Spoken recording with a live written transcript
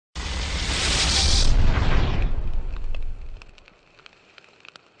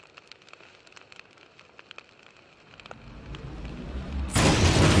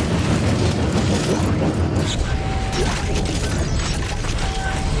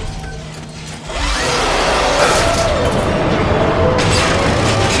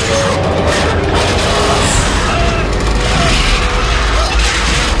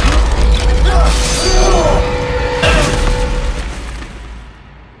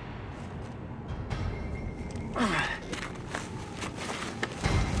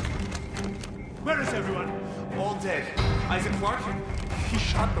dead. Isaac Clarke, he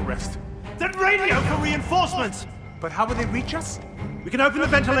shot the rest. Then radio for reinforcements! But how will they reach us? We can open the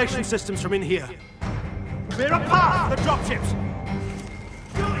ventilation systems from in here. Clear a path for the dropships!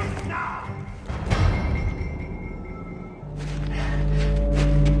 Do it now!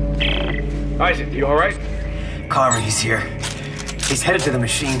 Isaac, you alright? Carver, he's here. He's headed to the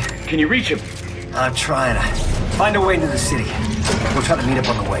machine. Can you reach him? I'm trying to find a way into the city. We'll try to meet up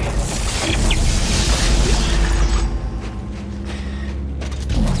on the way.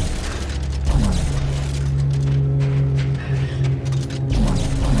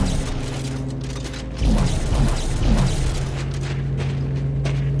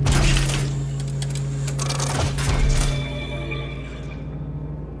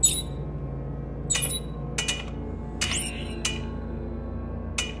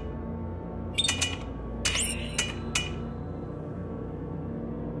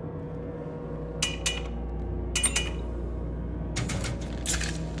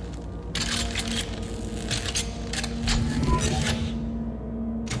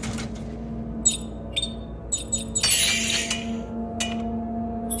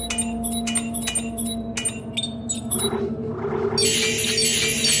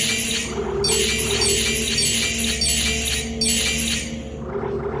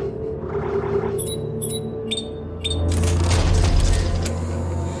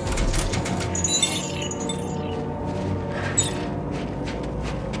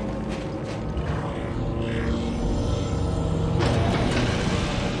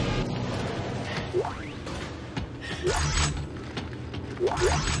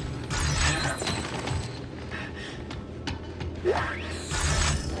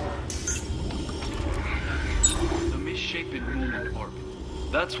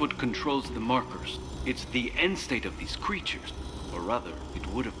 That's what controls the markers. It's the end state of these creatures. Or rather, it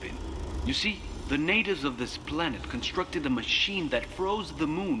would have been. You see, the natives of this planet constructed a machine that froze the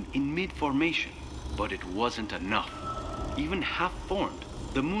moon in mid-formation. But it wasn't enough. Even half-formed,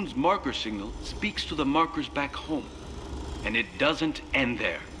 the moon's marker signal speaks to the markers back home. And it doesn't end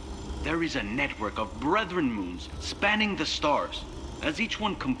there. There is a network of brethren moons spanning the stars. As each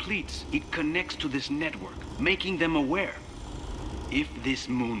one completes, it connects to this network, making them aware. If this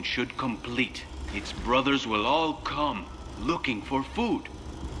moon should complete, its brothers will all come, looking for food.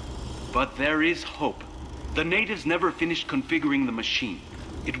 But there is hope. The natives never finished configuring the machine.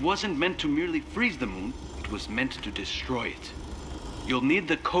 It wasn't meant to merely freeze the moon, it was meant to destroy it. You'll need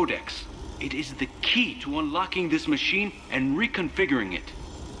the Codex. It is the key to unlocking this machine and reconfiguring it.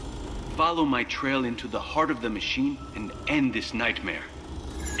 Follow my trail into the heart of the machine and end this nightmare.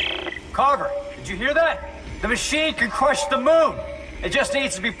 Carver, did you hear that? The machine can crush the moon! It just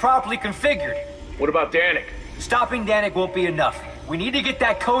needs to be properly configured. What about Danik? Stopping Danik won't be enough. We need to get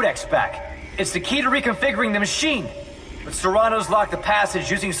that Codex back. It's the key to reconfiguring the machine. But Serrano's locked the passage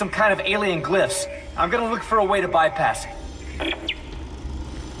using some kind of alien glyphs. I'm gonna look for a way to bypass it.